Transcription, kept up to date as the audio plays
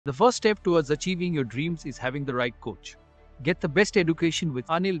The first step towards achieving your dreams is having the right coach. Get the best education with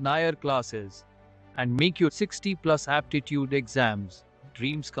Anil Nair classes and make your 60 plus aptitude exams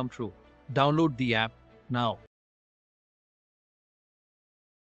dreams come true. Download the app now.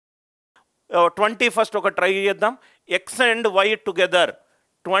 21st ఒక try చేద్దాం. x and y together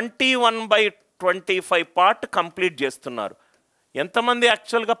 21/25 part complete చేస్తున్నారు. ఎంతమంది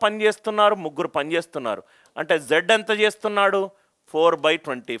యాక్చువల్గా పని చేస్తున్నారు? ముగ్గురు పని చేస్తున్నారు. అంటే z ఎంత చేస్తున్నాడు?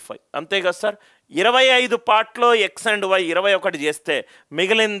 4/25. అంతే కదా సార్. 25 పార్ట్లో x and y 21 చేస్తే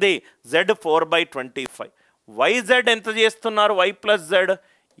మిగిలింది z 4/25. yz ఎంత చేస్తున్నారు? y ప్లస్ z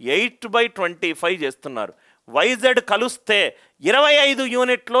 8/25 చేస్తున్నారు. yz కలిస్తే 25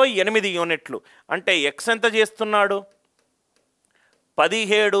 యూనిట్లో 8 యూనిట్లు. అంటే x ఎంత చేస్తున్నాడు?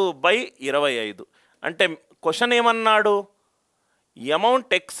 17/25. అంటే క్వశ్చన్ ఏమన్నాడు?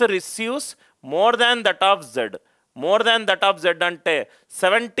 Amount x receives more than that of z. More than that of z అంటే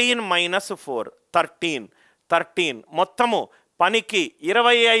 17 - 4 13. మొత్తము పనికి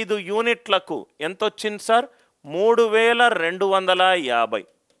 25 యూనిట్లకు ఎంత వచ్చింది సార్? 3250.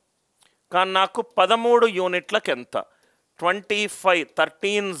 కానీ నాకు 13 యూనిట్లకు ఎంత? 25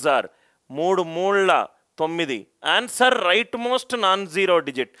 13 sir 3 3 9. Answer right most non zero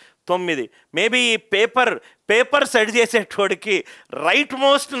digit 9. Maybe ఈ paper set చేసేటోడికి right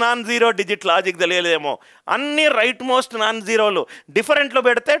most non zero digit logic తెలియలేమో. అన్ని రైట్ మోస్ట్ నాన్ జీరోలు డిఫరెంట్లో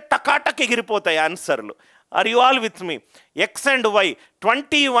పెడితే టకాటక్ ఎగిరిపోతాయి ఆన్సర్లు. Are you all with me? X and why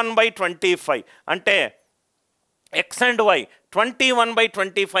 21/25 అంటే x అండ్ y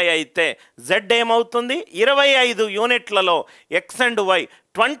 21/25 అయితే z ఏమవుతుంది? 25 యూనిట్లలో x and y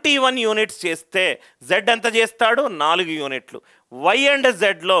 21 units చేస్తే z ఎంత చేస్తాడు? 4 యూనిట్లు. y అండ్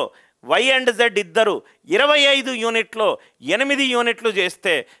z ఇద్దరు 25 యూనిట్లో 8 యూనిట్లు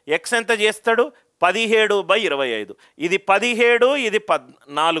చేస్తే x ఎంత చేస్తాడు? 17/25. ఇది 17, ఇది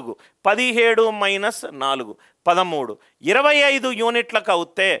 14. 17 - 4 13. 25 యూనిట్లకు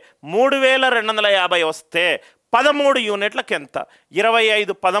అవుతే 3250 వస్తే 13 యూనిట్లకు ఎంత?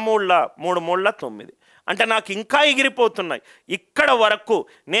 25 13 3 3 9. అంటే నాకు ఇంకా ఎగిరిపోతున్నాయి. ఇక్కడ వరకు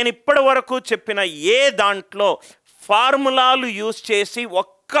నేను ఇప్పటి వరకు చెప్పిన ఏ దాంట్లో ఫార్ములాలు యూజ్ చేసి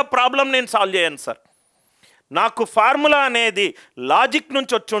ఒక్క ప్రాబ్లం నేను సాల్వ్ చేయను సార్. నాకు ఫార్ములా అనేది లాజిక్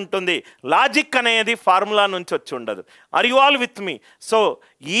నుంచి వచ్చి ఉంటుంది, లాజిక్ అనేది ఫార్ములా నుంచి వచ్చి ఉండదు. Are you all with me? So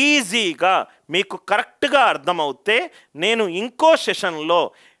ఈజీగా మీకు కరెక్ట్గా అర్థమవుతే నేను ఇంకో సెషన్లో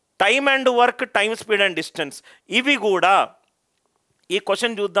time and work, time speed and distance ఇవి కూడా ఈ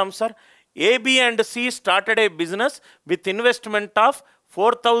క్వశ్చన్ చూద్దాం sir. AB and C started a business with investment of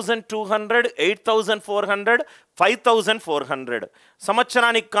 4200, 8400, 5400.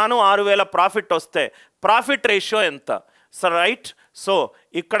 సంవత్సరానికి కాను 6000 ప్రాఫిట్ వస్తే ప్రాఫిట్ రేషియో ఎంత సార్? రైట్. సో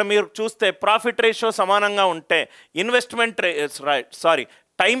ఇక్కడ మీరు చూస్తే ప్రాఫిట్ రేషియో సమానంగా ఉంటే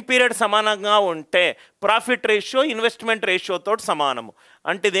టైం పీరియడ్ సమానంగా ఉంటే ప్రాఫిట్ రేషియో ఇన్వెస్ట్మెంట్ రేషియోతో సమానము.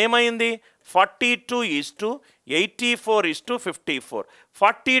 అంటే ఇదేమైంది? 42:84:54.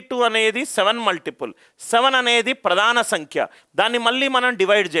 42 అనేది 7 మల్టిపుల్. 7 అనేది ప్రధాన సంఖ్య. దాన్ని మళ్ళీ మనం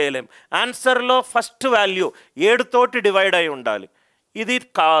డివైడ్ చేయలేం. ఆన్సర్లో ఫస్ట్ వాల్యూ 7 తోటి డివైడ్ అయి ఉండాలి. ఇది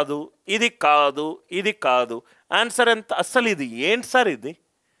కాదు, ఇది కాదు, ఇది కాదు. ఆన్సర్ ఎంత? అస్సలు ఇది ఏంటి సార్? ఇది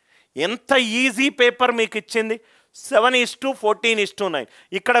ఎంత ఈజీ పేపర్ మీకు ఇచ్చింది. 7:14:9.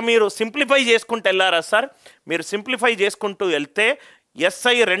 ఇక్కడ మీరు సింప్లిఫై చేసుకుంటూ వెళ్ళారా సార్? మీరు సింప్లిఫై చేసుకుంటూ వెళ్తే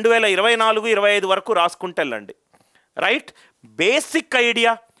ఎస్ఐ 2024-25 వరకు రాసుకుంటూ వెళ్ళండి. రైట్. Basic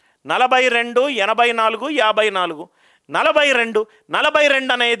idea 42, 84, 54.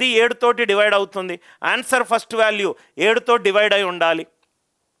 42 అనేది 7 తోటి డివైడ్ అవుతుంది. ఆన్సర్ ఫస్ట్ వాల్యూ 7 తోటి డివైడ్ అయి ఉండాలి.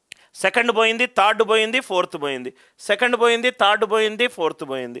 సెకండ్ పోయింది, థర్డ్ పోయింది, ఫోర్త్ పోయింది. సెకండ్ పోయింది, థర్డ్ పోయింది, ఫోర్త్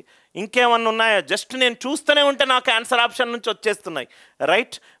పోయింది. ఇంకేమన్నా ఉన్నాయా? జస్ట్ నేను చూస్తూనే ఉంటే నాకు ఆన్సర్ ఆప్షన్ నుంచి వచ్చేస్తున్నాయి.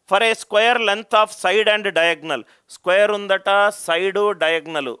 Right. For a square length of side and diagonal. Square ఉందట, side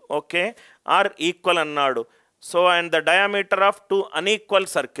diagonal okay are equal అన్నాడు. So and the diameter of 2 unequal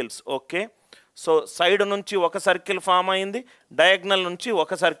circles. Okay. So side నుంచి ఒక సర్కిల్ ఫామ్ అయింది, డయాగ్నల్ నుంచి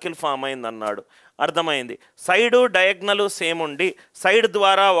ఒక సర్కిల్ ఫామ్ అయింది అన్నాడు. అర్థమైంది. సైడు డయాగ్నల్ సేమ్ ఉండి సైడ్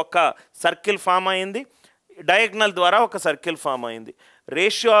ద్వారా ఒక సర్కిల్ ఫామ్ అయింది, డయాగ్నల్ ద్వారా ఒక సర్కిల్ ఫామ్ అయింది.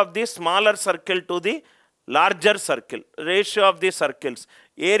 Ratio of the smaller circle to the larger circle. Ratio of the circles.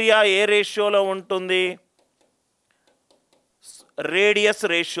 Area ఏ రేషియోలో ఉంటుంది? రేడియస్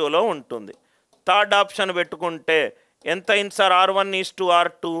రేషియోలో ఉంటుంది. థర్డ్ ఆప్షన్ పెట్టుకుంటే ఎంత అయింది సార్?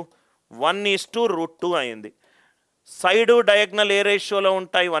 R1:R2 1:√2 అయింది. సైడు డయాగ్నల్ ఏ రేషియోలో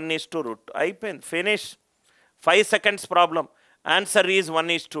ఉంటాయి? 1:√2. అయిపోయింది, finish. 5 seconds problem. Answer is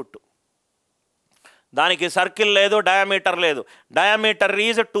 1:2. దానికి సర్కిల్ లేదు, డయామీటర్ లేదు. డయామీటర్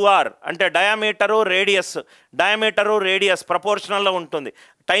ఈజ్ 2r అంటే డయామీటరు రేడియస్ ప్రపోర్షనల్లో ఉంటుంది.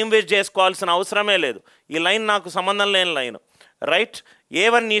 టైం వేస్ట్ చేసుకోవాల్సిన అవసరమే లేదు. ఈ లైన్ నాకు సంబంధం లేని లైన్, రైట్.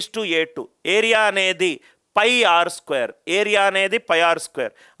 A1:A2, ఏరియా అనేది πr², ఏరియా అనేది πr²,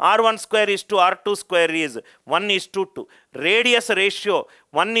 r1² r2² is 1:2. Radius ratio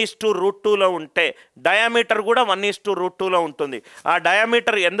 1:√2లో ఉంటే డయామీటర్ కూడా 1:√2లో ఉంటుంది. ఆ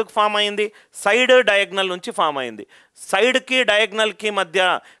డయామీటర్ ఎందుకు ఫామ్ అయింది? సైడ్ డయాగ్నల్ నుంచి ఫామ్ అయింది. సైడ్కి డయాగ్నల్కి మధ్య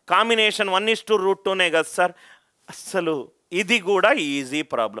కాంబినేషన్ 1:√2నే కదా సార్. అసలు ఇది కూడా ఈజీ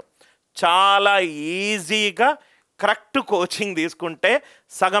ప్రాబ్లం. చాలా ఈజీగా కరెక్ట్ కోచింగ్ తీసుకుంటే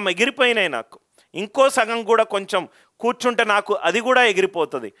సగం ఎగిరిపోయినాయి నాకు. ఇంకో సగం కూడా కొంచెం కూర్చుంటే నాకు అది కూడా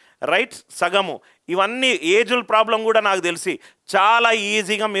ఎగిరిపోతుంది, రైట్. సగము ఇవన్నీ ఏజ్ల ప్రాబ్లం కూడా నాకు తెలిసి చాలా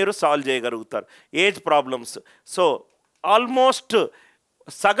ఈజీగా మీరు సాల్వ్ చేయగలుగుతారు ఏజ్ ప్రాబ్లమ్స్. సో ఆల్మోస్ట్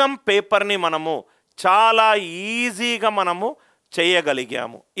సగం పేపర్ని మనము చాలా ఈజీగా మనము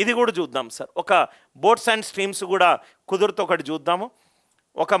చేయగలిగాము. ఇది కూడా చూద్దాం సార్. ఒక బోట్స్ అండ్ స్ట్రీమ్స్ కూడా కుదురుతో ఒకటి చూద్దాము.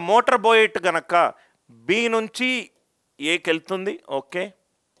 ఒక మోటార్ బోట్ గనక బి నుంచి ఏకి వెళ్తుంది, ఓకే,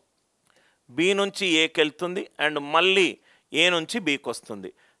 బి నుంచి ఏకి వెళ్తుంది అండ్ మళ్ళీ ఏ నుంచి బికి వస్తుంది.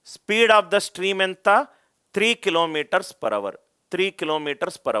 స్పీడ్ ఆఫ్ ద స్ట్రీమ్ ఎంత? 3 km/h, 3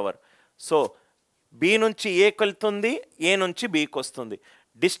 km/h. సో బి నుంచి ఏకి వెళ్తుంది, ఏ నుంచి బికి వస్తుంది.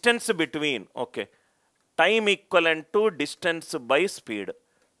 Distance between, okay, time equivalent to distance by speed.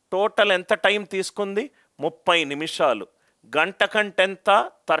 Total ఎంత టైం తీసుకుంది? 30 నిమిషాలు. గంట కంటే ఎంత?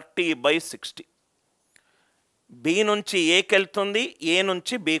 30/60. బి నుంచి ఏకి వెళ్తుంది, ఏ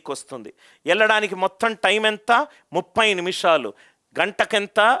నుంచి బికి వస్తుంది. వెళ్ళడానికి మొత్తం టైం ఎంత? 30 నిమిషాలు.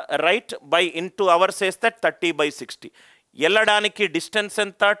 గంటకెంత? రైట్, బై ఇంటూ అవర్స్ వేస్తే 30/60. వెళ్ళడానికి డిస్టెన్స్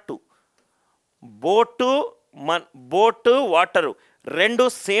ఎంత? 2. బోటు వాటరు రెండు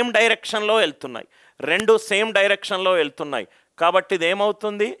సేమ్ డైరెక్షన్లో వెళ్తున్నాయి, కాబట్టి ఇది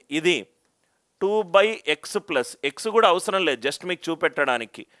ఏమవుతుంది? ఇది 2/x+, x కూడా అవసరం లేదు, జస్ట్ మీకు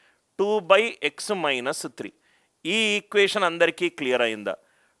చూపెట్టడానికి, 2/x-3. ఈ ఈక్వేషన్ అందరికీ క్లియర్ అయిందా?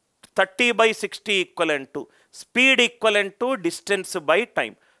 30/60 equivalent to speed equivalent to distance by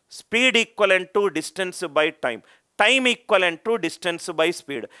time, speed equivalent to distance by time, time equivalent to distance by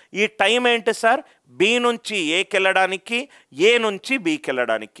speed. ఈ టైం ఏంటి సార్? బి నుంచి ఏకి వెళ్ళడానికి, ఏ నుంచి బికి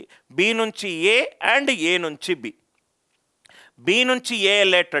వెళ్ళడానికి. బి నుంచి ఏ అండ్ ఏ నుంచి బి. బి నుంచి ఏ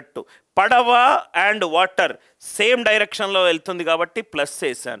వెళ్ళేటట్టు పడవ అండ్ వాటర్ సేమ్ డైరెక్షన్లో వెళ్తుంది కాబట్టి ప్లస్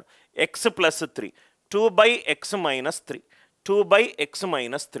వేసాను, x+3, 2/x-3,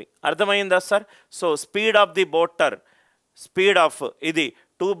 2/x-3. అర్థమైందా sir? So speed of the బోటర్, speed of ఇది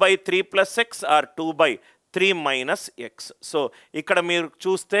 2/3+x ఆర్ 2/3 - x. సో ఇక్కడ మీరు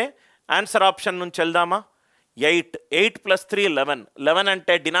చూస్తే ఆన్సర్ ఆప్షన్ నుంచి వెళ్దామా? 8, 8 + 3 11. 11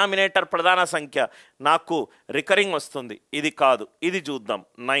 అంటే డినామినేటర్ ప్రధాన సంఖ్య, నాకు రికరింగ్ వస్తుంది. ఇది కాదు, ఇది చూద్దాం.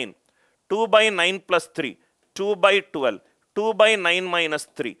 9, 2/9 + 3, 2/12, 2/9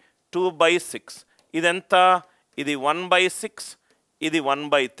 - 3, 2/6. ఇదెంత? ఇది 1/6, ఇది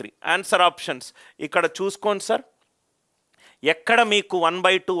 1/3. ఆన్సర్ ఆప్షన్స్ ఇక్కడ చూసుకోండి సార్. ఎక్కడ మీకు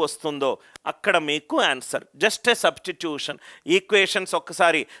 1/2 వస్తుందో అక్కడ మీకు answer. Just a substitution. Equations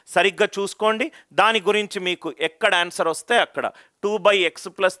ఒక్కసారి సరిగ్గా చూసుకోండి, దాని గురించి మీకు ఎక్కడ ఆన్సర్ వస్తే అక్కడ.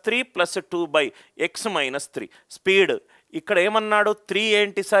 2/x+3 + 2/x-3. స్పీడ్ ఇక్కడ ఏమన్నాడు? 3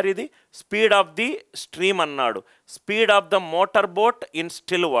 ఏంటి సార్? ఇది స్పీడ్ ఆఫ్ ది స్ట్రీమ్ అన్నాడు. Speed of the motor boat in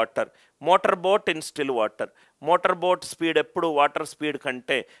still water, motor boat in still water. Motor boat speed ఎప్పుడు వాటర్ స్పీడ్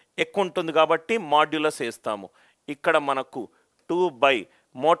కంటే ఎక్కువ ఉంటుంది కాబట్టి మాడ్యులస్ వేస్తాము. ఇక్కడ మనకు 2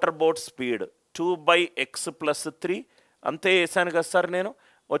 మోటార్ బోట్ స్పీడ్ 2/x+3 అంతే వేసాను కదా సార్ నేను.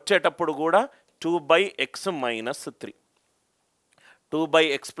 వచ్చేటప్పుడు కూడా 2/x-3,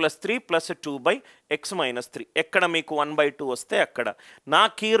 2/x+3 + 2/x-3. ఎక్కడ మీకు 1/2 వస్తే అక్కడ.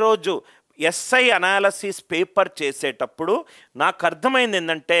 నాకు ఈరోజు ఎస్ఐ అనాలసిస్ పేపర్ చేసేటప్పుడు నాకు అర్థమైంది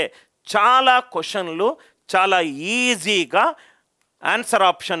ఏంటంటే చాలా క్వశ్చన్లు చాలా ఈజీగా ఆన్సర్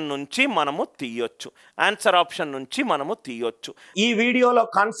ఆప్షన్ నుంచి మనము తీయొచ్చు, ఆన్సర్ ఆప్షన్ నుంచి మనము తీయొచ్చు. ఈ వీడియోలో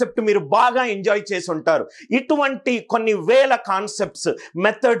కాన్సెప్ట్ మీరు బాగా ఎంజాయ్ చేసి ఉంటారు. ఇటువంటి కొన్ని వేల concepts,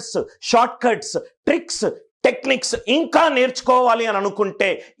 methods, short cuts, tricks, techniques ఇంకా నేర్చుకోవాలి అని అనుకుంటే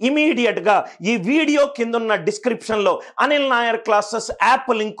ఇమీడియట్గా ఈ వీడియో కింద ఉన్న డిస్క్రిప్షన్లో Anil Nair classes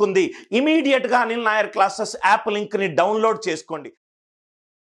app link ఉంది. ఇమీడియట్గా అనిల్ నాయర్ క్లాసెస్ యాప్ లింక్ని డౌన్లోడ్ చేసుకోండి.